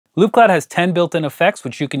Loopcloud has 10 built-in effects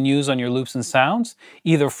which you can use on your loops and sounds,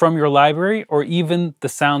 either from your library or even the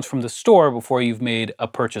sounds from the store before you've made a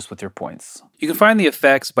purchase with your points. You can find the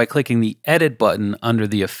effects by clicking the Edit button under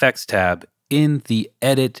the Effects tab in the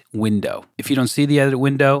Edit window. If you don't see the Edit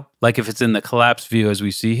window, like if it's in the collapsed view as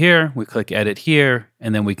we see here, we click Edit here,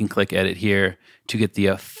 and then we can click Edit here to get the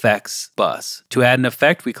Effects bus. To add an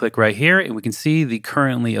effect, we click right here, and we can see the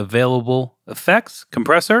currently available effects: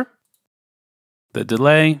 Compressor, the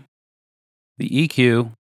Delay, the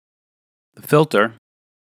EQ, the Filter,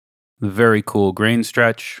 the very cool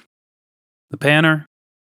GrainStretch, the Panner,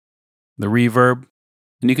 the Reverb.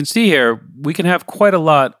 And you can see here, we can have quite a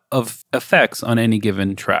lot of effects on any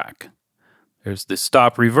given track. There's the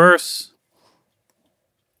Stop Reverse,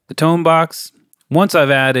 the Tonebox. Once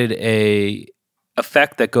I've added a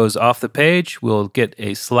effect that goes off the page, we'll get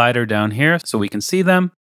a slider down here so we can see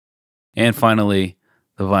them. And finally,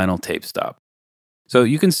 the Vinyl Tape Stop. So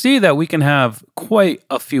you can see that we can have quite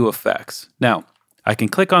a few effects. Now, I can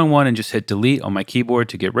click on one and just hit delete on my keyboard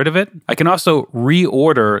to get rid of it. I can also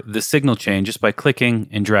reorder the signal chain just by clicking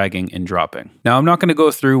and dragging and dropping. Now, I'm not going to go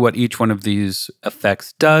through what each one of these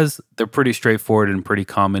effects does. They're pretty straightforward and pretty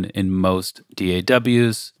common in most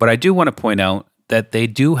DAWs, but I do want to point out that they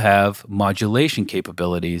do have modulation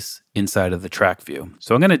capabilities inside of the track view.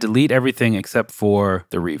 So I'm going to delete everything except for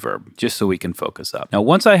the reverb, just so we can focus up. Now,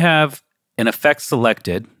 once I have an effect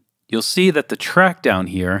selected, you'll see that the track down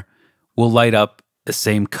here will light up the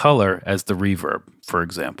same color as the reverb, for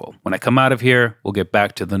example. When I come out of here, we'll get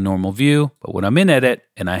back to the normal view, but when I'm in Edit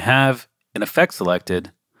and I have an effect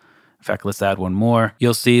selected, in fact, let's add one more,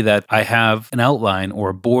 you'll see that I have an outline or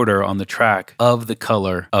a border on the track of the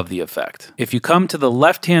color of the effect. If you come to the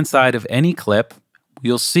left-hand side of any clip,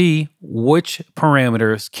 you'll see which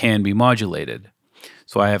parameters can be modulated.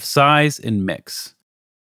 So I have size and mix.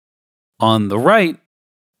 On the right,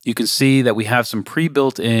 you can see that we have some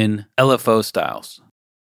pre-built in LFO styles.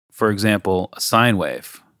 For example, a sine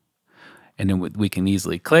wave. And then we can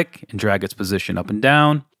easily click and drag its position up and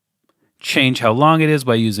down, change how long it is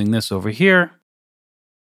by using this over here.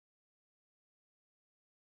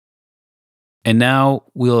 And now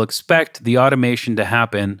we'll expect the automation to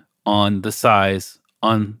happen on the size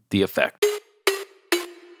on the effect.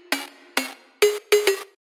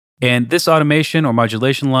 And this automation or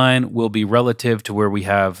modulation line will be relative to where we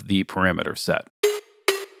have the parameter set.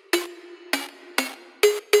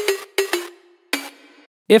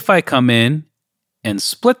 If I come in and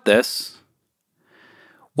split this,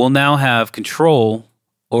 we'll now have control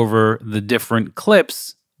over the different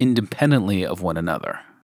clips independently of one another.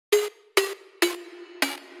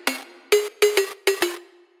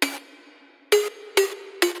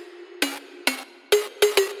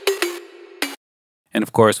 And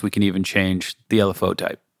of course, we can even change the LFO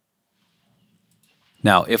type.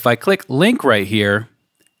 Now, if I click link right here,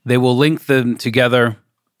 they will link them together,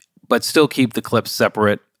 but still keep the clips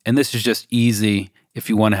separate. And this is just easy if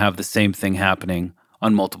you want to have the same thing happening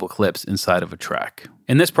on multiple clips inside of a track.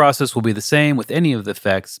 And this process will be the same with any of the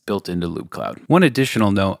effects built into Loopcloud. One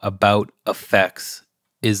additional note about effects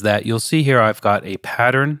is that you'll see here I've got a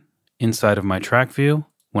pattern inside of my track view.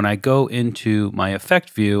 When I go into my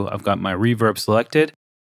effect view, I've got my reverb selected.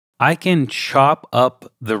 I can chop up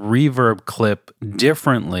the reverb clip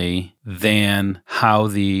differently than how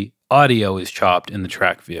the audio is chopped in the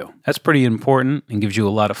track view. That's pretty important and gives you a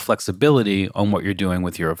lot of flexibility on what you're doing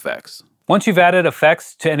with your effects. Once you've added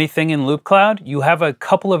effects to anything in Loopcloud, you have a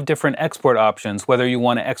couple of different export options, whether you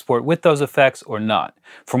want to export with those effects or not.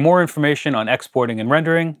 For more information on exporting and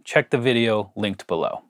rendering, check the video linked below.